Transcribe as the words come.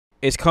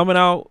It's coming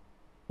out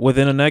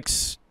within the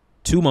next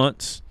 2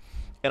 months,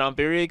 and I'm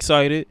very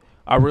excited.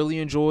 I really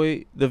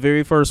enjoyed the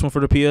very first one for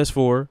the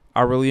PS4.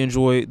 I really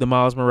enjoyed the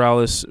Miles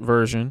Morales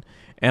version,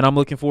 and I'm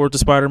looking forward to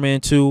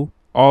Spider-Man 2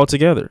 all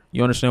together.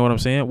 You understand what I'm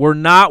saying? We're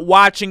not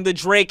watching the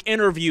Drake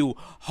interview.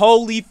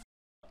 Holy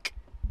fuck.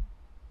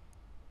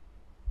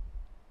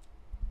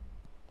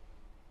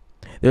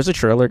 There's a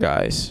trailer,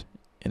 guys,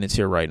 and it's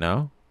here right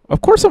now.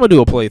 Of course I'm going to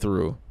do a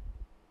playthrough.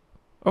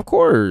 Of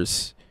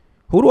course.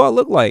 Who do I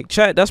look like?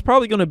 Chat, that's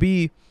probably going to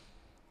be...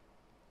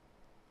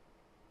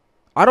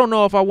 I don't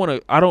know if I want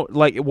to... I don't...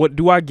 Like, what...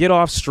 Do I get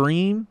off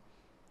stream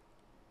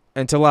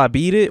until I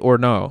beat it or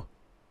no?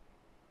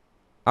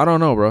 I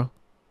don't know, bro.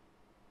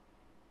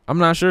 I'm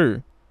not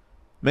sure.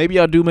 Maybe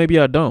I do, maybe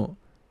I don't.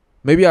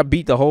 Maybe I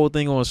beat the whole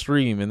thing on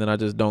stream and then I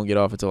just don't get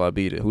off until I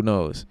beat it. Who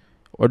knows?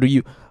 Or do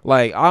you...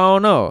 Like, I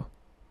don't know.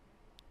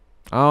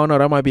 I don't know.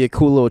 That might be a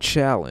cool little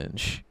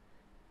challenge.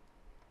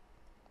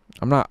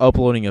 I'm not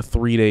uploading a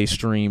 3-day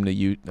stream to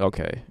you.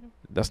 Okay.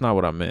 That's not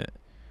what I meant.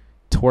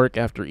 Twerk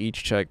after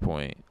each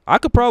checkpoint. I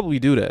could probably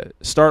do that.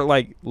 Start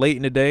like late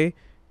in the day.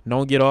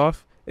 Don't get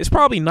off. It's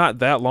probably not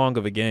that long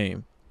of a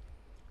game.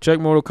 Check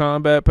Mortal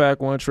Kombat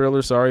Pack 1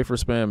 trailer. Sorry for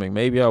spamming.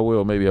 Maybe I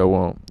will. Maybe I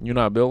won't. You're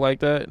not built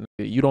like that.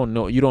 You don't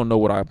know. You don't know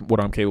what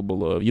I'm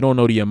capable of. You don't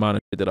know the amount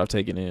of shit that I've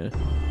taken in.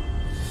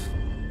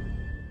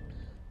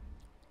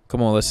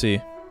 Come on, let's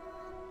see.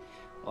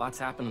 A lot's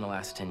happened in the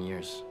last 10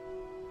 years.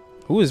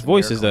 Whose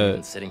voice is that?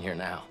 I'm sitting here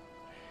now.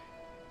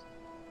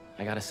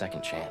 I got a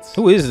second chance.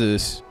 Who is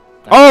this?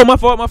 Oh, my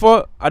fault, my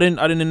fault. I didn't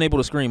enable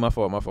the screen. My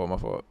fault, my fault, my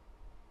fault.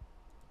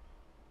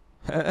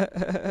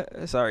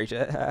 Sorry,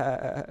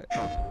 chat.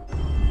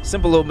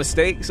 Simple little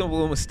mistake. Simple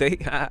little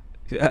mistake. A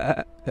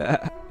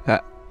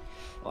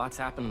lot's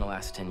happened in the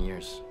last 10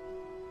 years.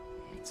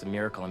 It's a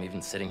miracle I'm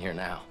even sitting here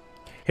now.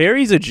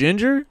 Harry's a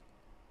ginger?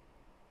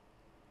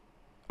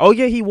 Oh,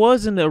 yeah, he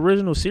was in the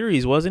original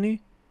series, wasn't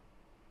he?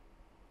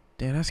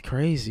 Damn, that's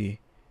crazy.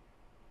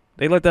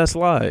 They let that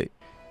slide.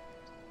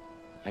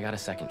 I got a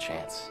second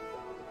chance.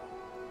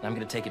 And I'm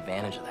going to take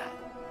advantage of that.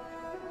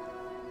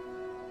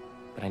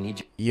 But I need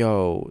you.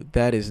 Yo,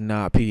 that is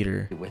not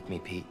Peter. With me,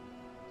 Pete.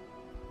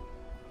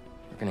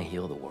 We're going to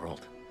heal the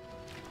world.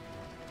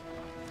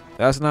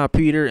 That's not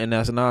Peter, and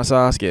that's not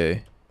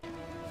Sasuke.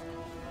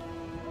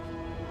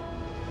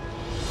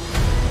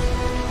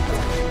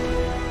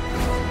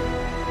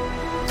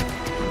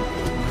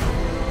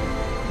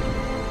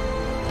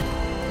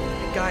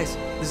 Guys,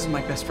 this is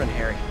my best friend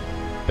Harry.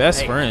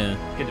 Best friend?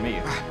 Good to meet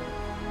you.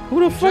 Who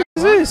the fuck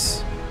is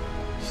this?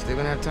 Still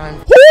gonna have time?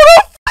 Who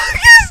the fuck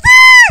is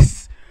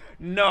this?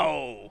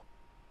 No.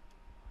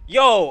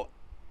 Yo.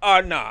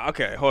 Nah.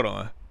 Okay, hold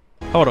on.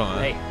 Hold on.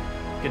 Hey,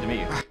 good to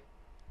meet you.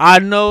 I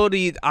know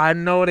they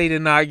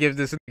did not give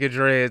this nigga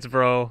dreads,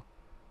 bro.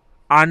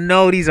 I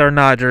know these are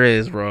not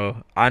dreads,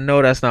 bro. I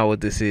know that's not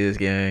what this is,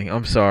 gang.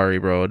 I'm sorry,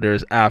 bro.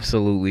 There's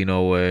absolutely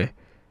no way.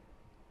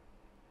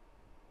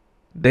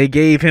 They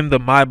gave him the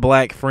My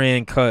Black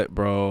Friend cut,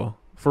 bro.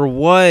 For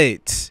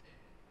what?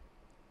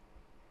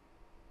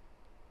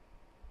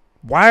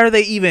 Why are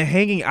they even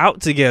hanging out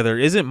together?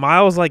 Isn't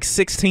Miles like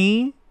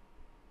 16?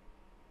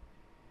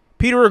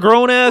 Peter a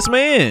grown-ass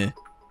man.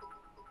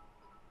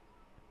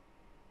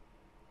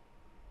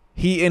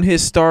 He in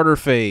his starter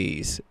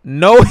phase.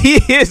 No, he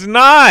is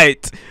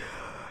not.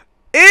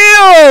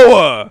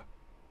 Ew.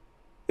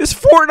 It's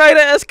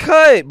Fortnite-ass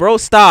cut. Bro,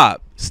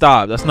 stop.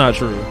 Stop. That's not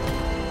true.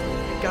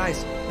 Hey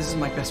guys, this is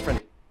my best friend.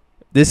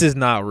 This is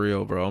not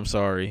real, bro. I'm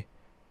sorry.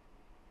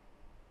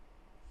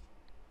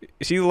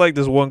 She's like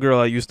this one girl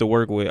I used to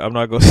work with. I'm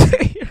not going to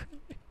say her.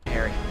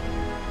 Harry.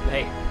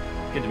 Hey,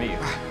 good to meet you.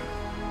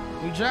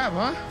 New job,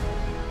 huh?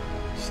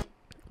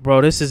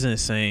 Bro, this is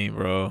insane,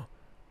 bro.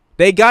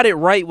 They got it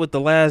right with the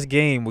last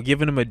game. We're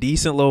giving him a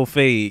decent low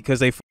fade because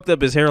they fucked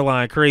up his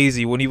hairline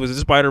crazy when he was in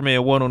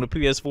Spider-Man 1 on the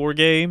PS4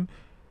 game.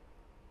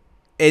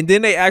 And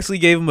then they actually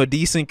gave him a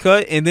decent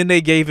cut, and then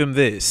they gave him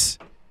this.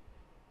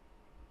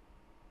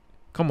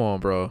 Come on,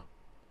 bro.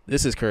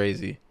 This is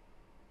crazy.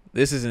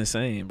 This is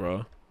insane,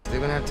 bro.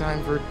 Still gonna have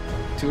time for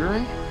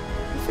tutoring?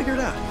 We'll figure it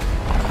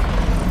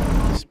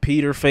out. His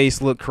Peter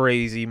face looked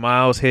crazy.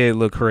 Miles' head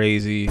looked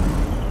crazy.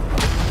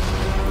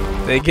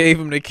 They gave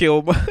him the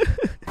kill.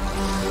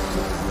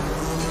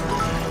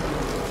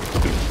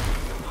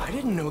 I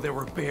didn't know there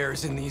were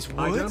bears in these woods.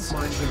 I don't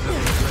mind them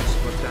having dress,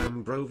 but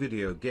damn bro,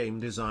 video game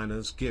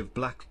designers give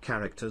black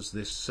characters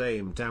this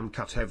same damn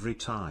cut every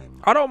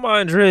time. I don't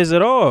mind Driz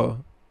at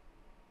all.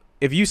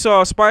 If you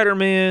saw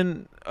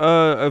Spider-Man,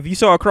 if you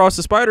saw Across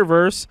the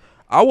Spider-Verse,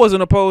 I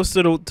wasn't opposed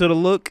to the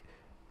look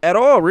at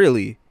all,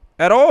 really.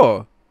 At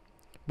all.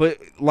 But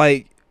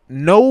like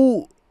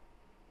no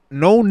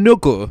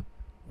nooka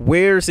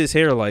wears his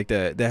hair like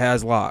that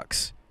has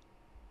locks.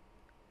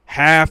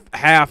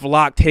 Half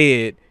locked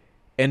head,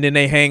 and then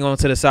they hang on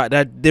to the side.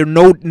 That there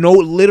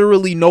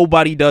literally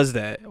nobody does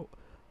that.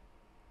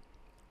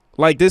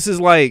 Like, this is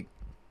like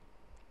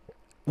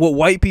what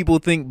white people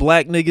think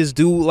black niggas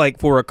do, like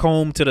for a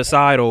comb to the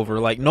side over.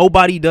 Like,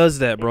 nobody does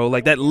that, bro.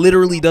 Like, that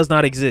literally does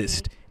not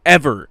exist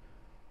ever.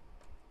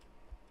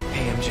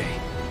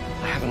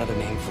 I have another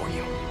name for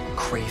you.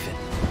 Craven.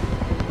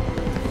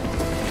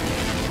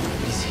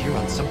 He's here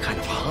on some kind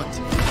of hunt.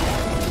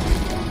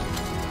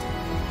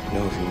 You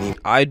know, if you need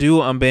I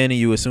do. I'm banning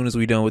you as soon as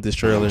we done with this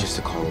trailer. just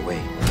a call away.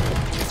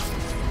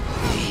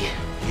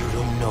 You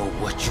don't know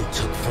what you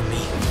took from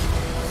me.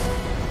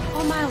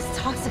 All Miles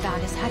talks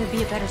about is how to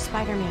be a better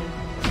Spider-Man.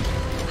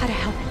 How to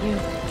help you.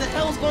 What the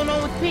hell's going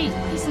on with Pete?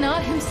 He's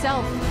not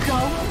himself. Go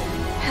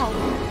help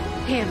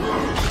him.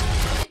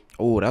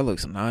 Oh, that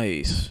looks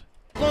nice.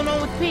 What's going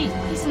on with Pete?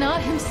 He's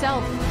not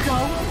himself. Go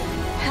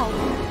help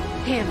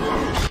him.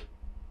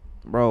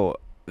 Bro,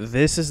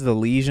 this is the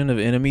legion of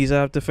enemies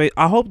I have to face.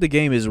 I hope the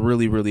game is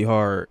really, really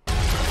hard.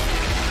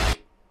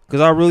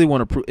 Because I really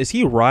want to prove. Is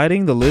he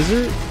riding the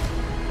lizard?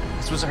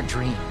 This was our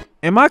dream.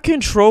 Am I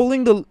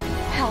controlling the...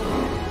 Help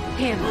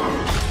him.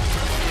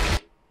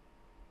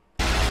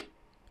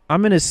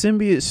 I'm in a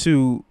symbiote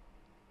suit.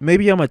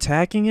 Maybe I'm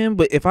attacking him,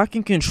 but if I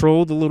can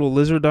control the little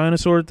lizard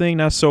dinosaur thing,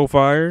 that's so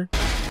fire.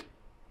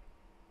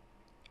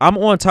 I'm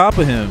on top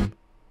of him.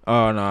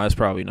 Oh, no, that's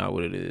probably not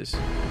what it is.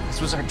 This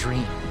was our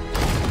dream.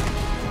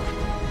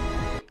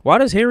 Why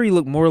does Harry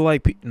look more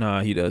like...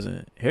 Nah, he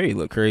doesn't. Harry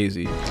look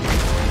crazy.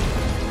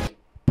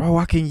 Bro,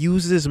 I can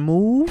use this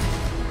move?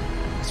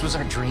 This was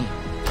our dream.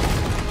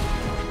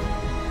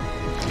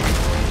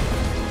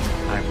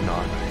 I'm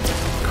not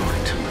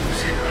going to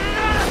lose him.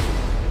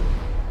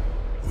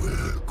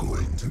 We're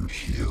going to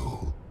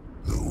heal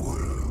the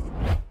world.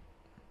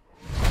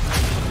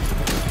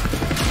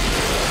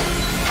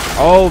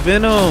 Oh,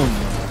 Venom.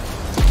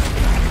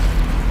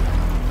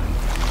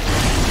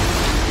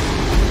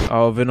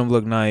 Oh, Venom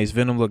look nice.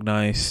 Venom look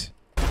nice.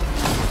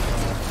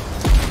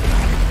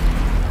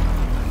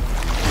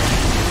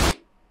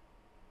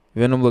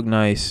 Venom look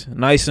nice.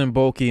 Nice and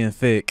bulky and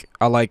thick.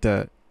 I like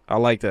that. I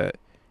like that.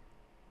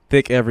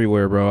 Thick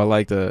everywhere, bro. I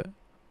like that.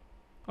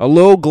 A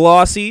little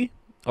glossy.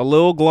 A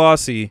little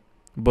glossy,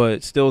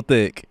 but still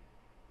thick.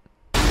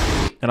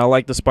 And I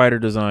like the spider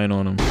design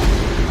on him.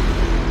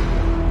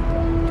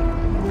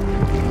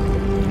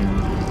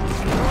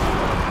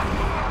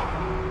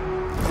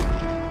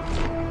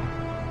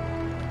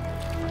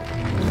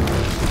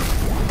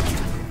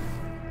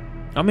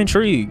 I'm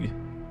intrigued.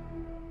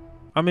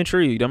 I'm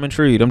intrigued. I'm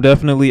intrigued. I'm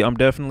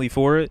definitely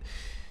for it.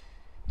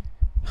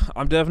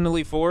 I'm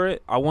definitely for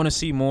it. I want to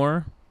see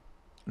more.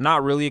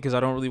 Not really, because I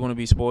don't really want to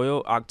be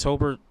spoiled.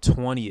 October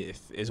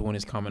 20th is when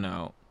it's coming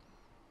out.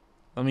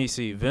 Let me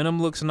see.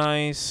 Venom looks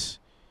nice.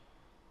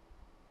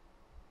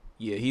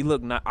 Yeah, he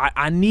look nice.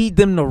 I need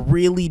them to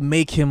really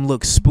make him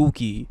look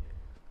spooky.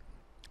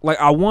 Like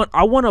I want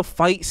a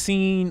fight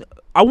scene.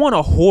 I want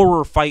a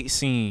horror fight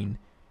scene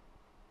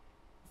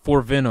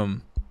for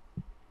Venom.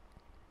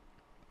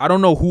 I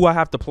don't know who I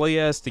have to play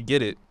as to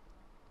get it.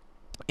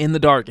 In the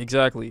dark,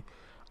 exactly.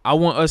 I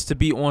want us to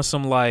be on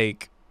some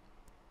like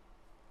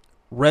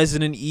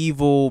Resident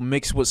Evil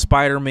mixed with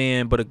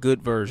Spider-Man, but a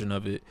good version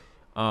of it.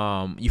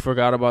 You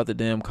forgot about the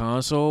damn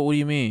console? What do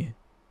you mean?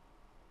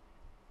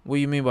 What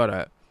do you mean by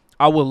that?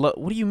 I would love.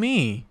 What do you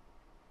mean?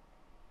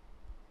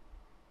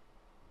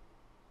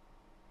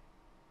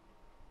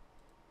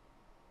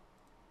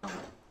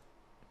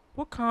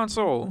 What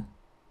console?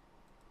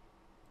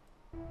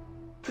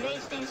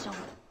 PlayStation.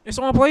 It's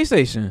on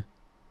PlayStation.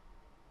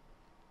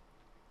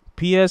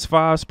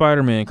 PS5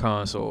 Spider-Man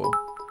console.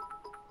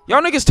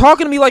 Y'all niggas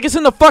talking to me like it's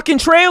in the fucking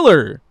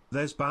trailer.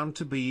 There's bound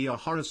to be a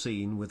horror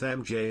scene with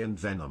MJ and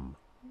Venom,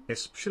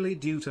 especially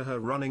due to her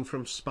running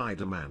from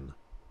Spider-Man.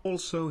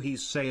 Also,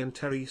 he's saying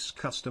Terry's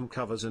custom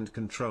covers and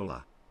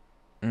controller.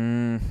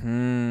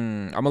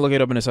 I'm gonna look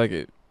it up in a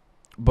second.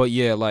 But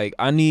yeah, like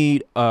I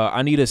need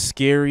a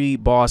scary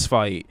boss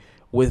fight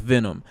with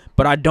Venom,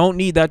 but I don't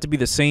need that to be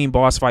the same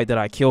boss fight that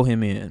I kill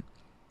him in.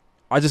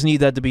 I just need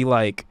that to be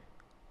like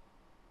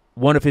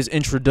one of his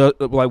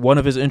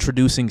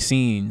introducing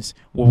scenes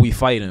where we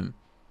fight him.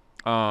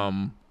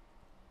 I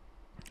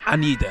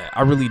need that.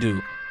 I really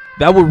do.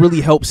 That would really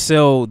help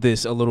sell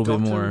this a little bit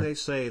more. They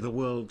say the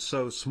world's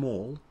so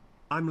small.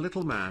 I'm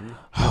little man.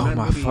 Oh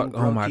my fuck!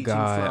 Oh my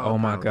god! Oh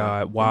my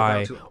god!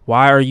 Why?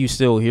 Why are you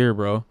still here,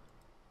 bro?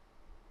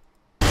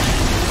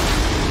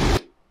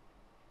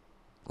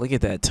 Look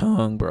at that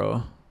tongue,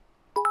 bro.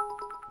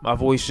 My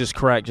voice just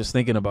cracked just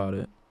thinking about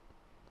it.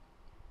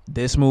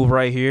 This move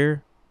right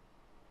here.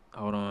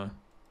 Hold on.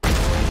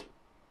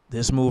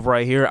 This move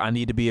right here, I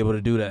need to be able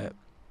to do that.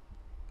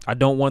 I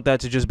don't want that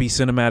to just be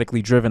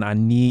cinematically driven. I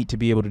need to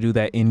be able to do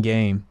that in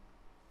game.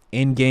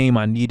 In game,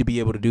 I need to be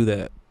able to do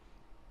that.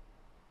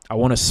 I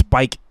want to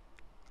spike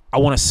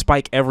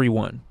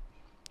everyone.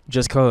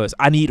 Just cause.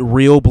 I need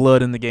real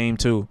blood in the game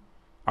too.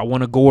 I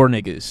want to gore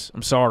niggas.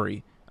 I'm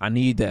sorry. I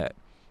need that.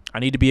 I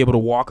need to be able to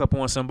walk up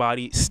on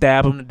somebody,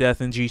 stab them to death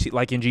in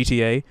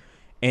GTA,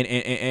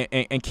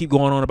 and keep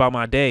going on about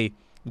my day.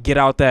 Get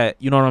out that,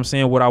 you know what I'm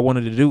saying, what I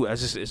wanted to do.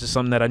 It's just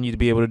something that I need to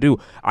be able to do.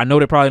 I know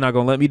they're probably not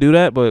going to let me do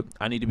that, but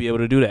I need to be able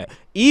to do that.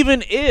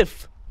 Even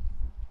if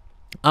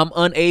I'm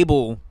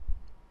unable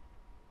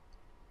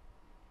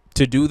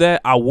to do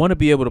that, I want to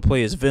be able to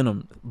play as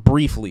Venom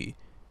briefly.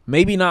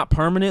 Maybe not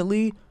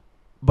permanently,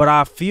 But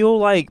I feel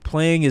like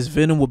playing as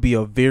Venom would be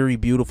a very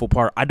beautiful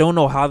part. I don't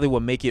know how they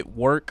would make it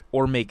work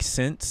or make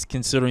sense,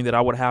 considering that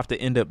I would have to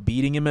end up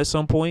beating him at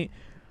some point.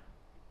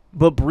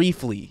 But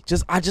briefly,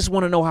 I just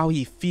want to know how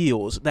he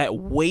feels. That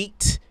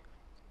weight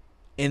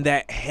and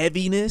that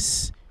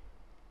heaviness.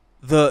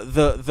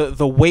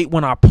 The weight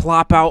when I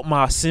plop out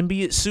my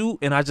symbiote suit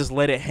and I just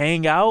let it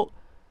hang out.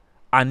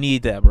 I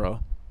need that, bro.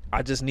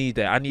 I just need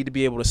that. I need to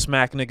be able to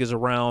smack niggas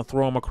around,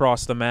 throw them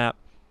across the map.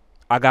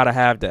 I gotta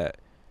have that.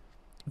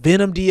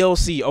 Venom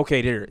DLC.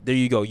 Okay, there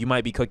you go. You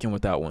might be cooking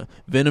with that one.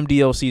 Venom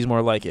DLC is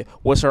more like it.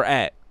 What's her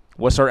at?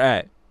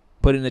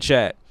 Put it in the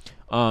chat.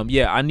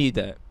 Yeah, I need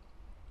that.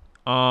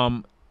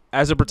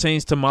 As it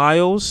pertains to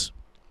Miles,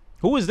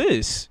 who is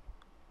this?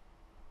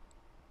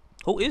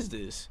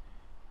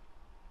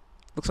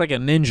 Looks like a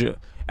ninja.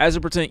 As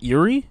it pertains,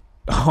 Yuri?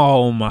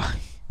 Oh my.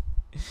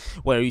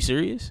 Wait, are you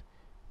serious?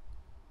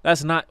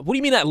 That's not. What do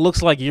you mean that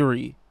looks like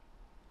Yuri?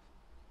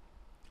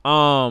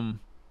 Damn,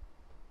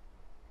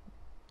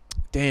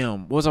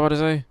 what was I about to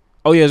say?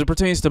 Oh yeah, as it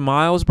pertains to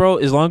Miles, bro,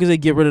 as long as they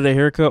get rid of the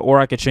haircut or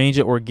I could change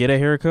it or get a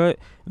haircut,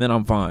 then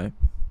I'm fine.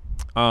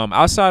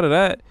 Outside of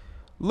that,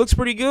 looks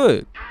pretty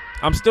good.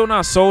 I'm still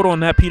not sold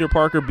on that Peter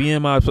Parker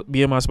being my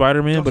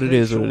Spider-Man, but it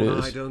is what it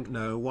is. I don't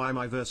know why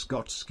my verse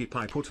got skip.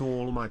 I put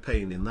all my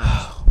pain in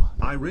that.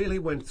 I really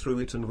went through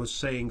it and was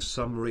saying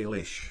some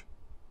real-ish.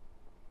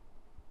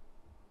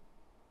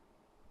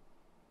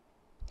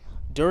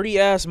 Dirty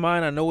ass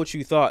mind, I know what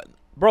you thought.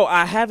 Bro,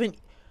 I haven't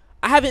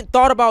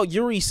thought about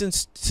Yuri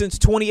since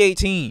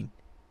 2018.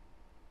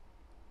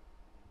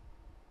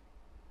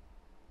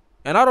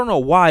 And I don't know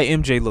why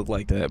MJ looked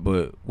like that,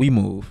 but we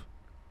move.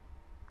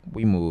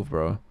 We move,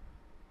 bro.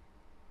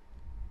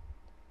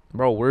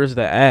 Bro, where's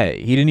the ad?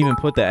 He didn't even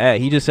put the ad.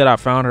 He just said I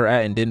found her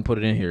ad and didn't put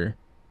it in here.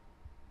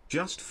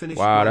 Just finished.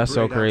 Wow, my that's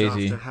so braid out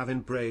crazy. After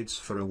having braids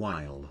for a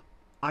while.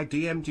 I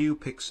DM'd you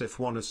pics if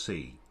wanna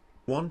see.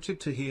 Wanted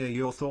to hear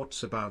your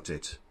thoughts about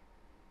it.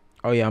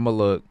 Oh yeah, I'ma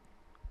look.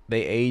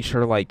 They aged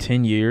her like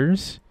 10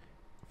 years?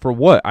 For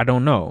what? I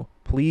don't know.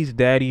 Please,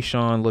 Daddy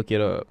Sean, look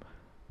it up.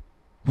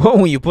 Well,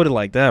 when you put it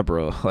like that,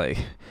 bro, like,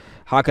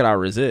 how could I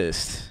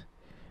resist?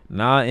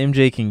 Nah,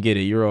 MJ can get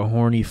it. You're a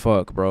horny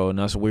fuck, bro, and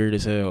that's weird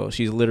as hell.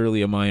 She's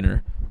literally a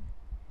minor.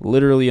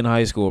 Literally in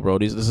high school, bro.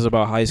 This is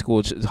about high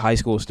school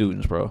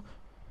students, bro.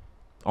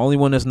 Only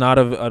one that's not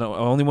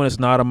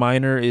a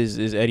minor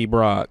is Eddie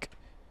Brock.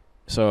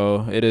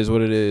 So, it is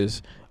what it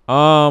is.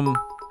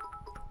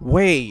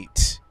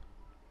 Wait.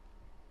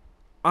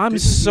 I'm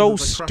so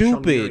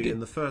stupid. In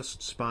the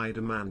first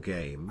Spider-Man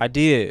game. I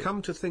did.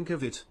 Come to think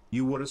of it,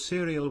 you were a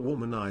serial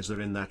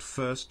womanizer in that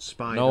first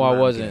Spider-Man No, I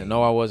wasn't. game.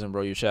 No, I wasn't,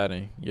 bro. You're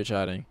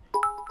chatting.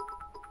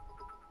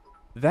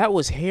 That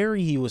was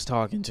Harry he was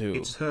talking to.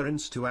 It's her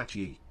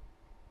Instuachi.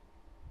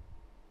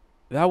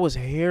 That was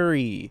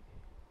Harry.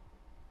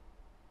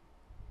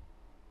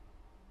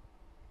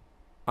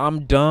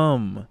 I'm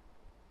dumb.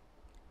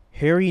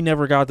 Harry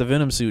never got the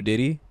Venom suit,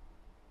 did he?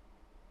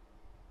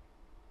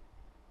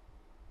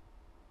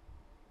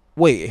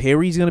 Wait,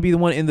 Harry's gonna be the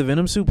one in the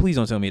Venom suit? Please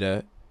don't tell me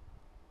that.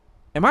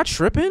 Am I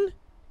tripping?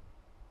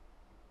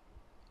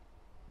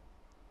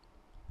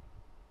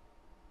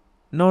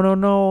 No.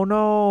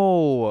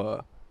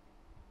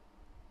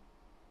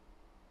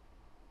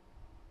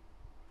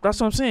 That's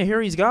what I'm saying.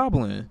 Harry's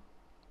Goblin.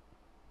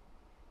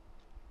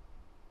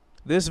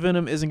 This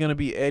Venom isn't gonna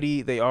be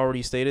Eddie. They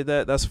already stated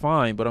that. That's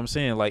fine, but I'm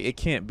saying like it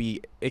can't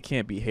be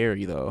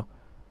Harry though.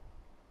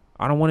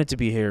 I don't want it to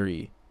be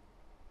Harry.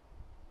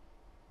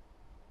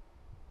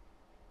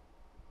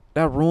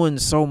 That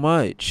ruins so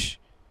much.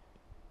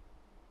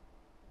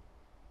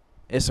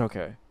 It's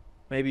okay.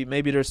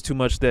 Maybe there's too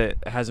much that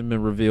hasn't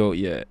been revealed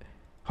yet.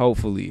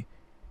 Hopefully.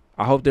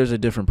 I hope there's a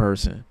different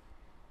person.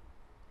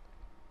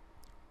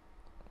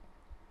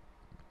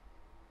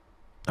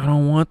 I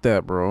don't want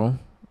that, bro.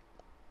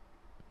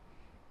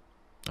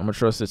 I'm gonna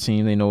trust the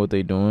team. They know what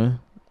they're doing.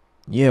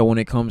 Yeah, when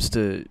it comes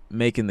to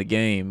making the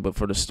game, but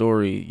for the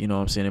story, you know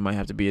what I'm saying, it might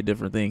have to be a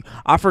different thing.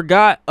 I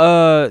forgot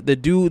the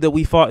dude that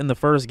we fought in the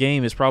first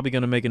game is probably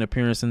going to make an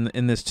appearance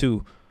in this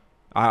too.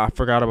 I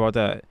forgot about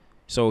that.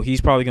 So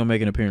he's probably going to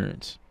make an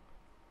appearance.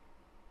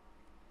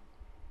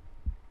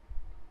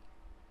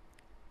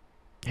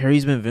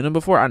 Harry's been Venom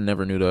before? I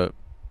never knew that.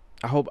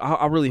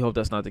 I really hope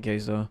that's not the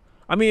case though.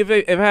 I mean, if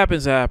it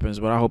happens, it happens,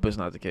 but I hope it's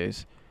not the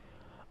case.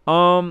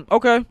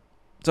 Okay.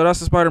 So that's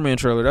the Spider-Man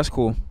trailer. That's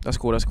cool.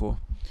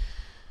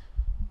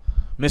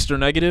 Mr.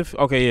 Negative?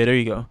 Okay, yeah, there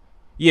you go.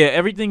 Yeah,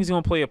 everything's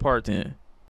going to play a part then.